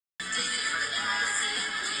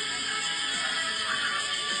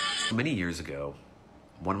Many years ago,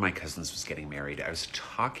 one of my cousins was getting married. I was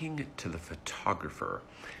talking to the photographer,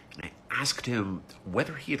 and I asked him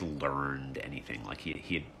whether he had learned anything, like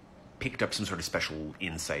he had picked up some sort of special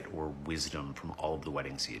insight or wisdom from all of the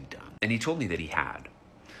weddings he had done. And he told me that he had.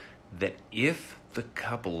 That if the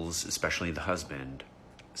couples, especially the husband,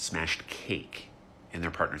 smashed cake in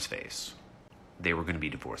their partner's face, they were going to be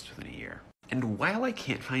divorced within a year. And while I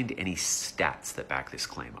can't find any stats that back this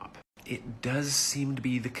claim up, it does seem to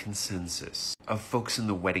be the consensus of folks in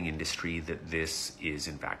the wedding industry that this is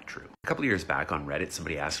in fact true. A couple of years back on Reddit,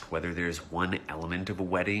 somebody asked whether there's one element of a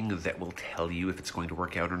wedding that will tell you if it's going to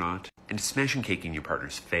work out or not. And smashing cake in your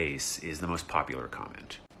partner's face is the most popular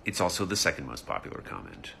comment. It's also the second most popular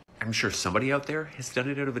comment. I'm sure somebody out there has done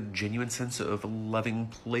it out of a genuine sense of loving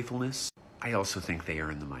playfulness. I also think they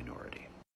are in the minority.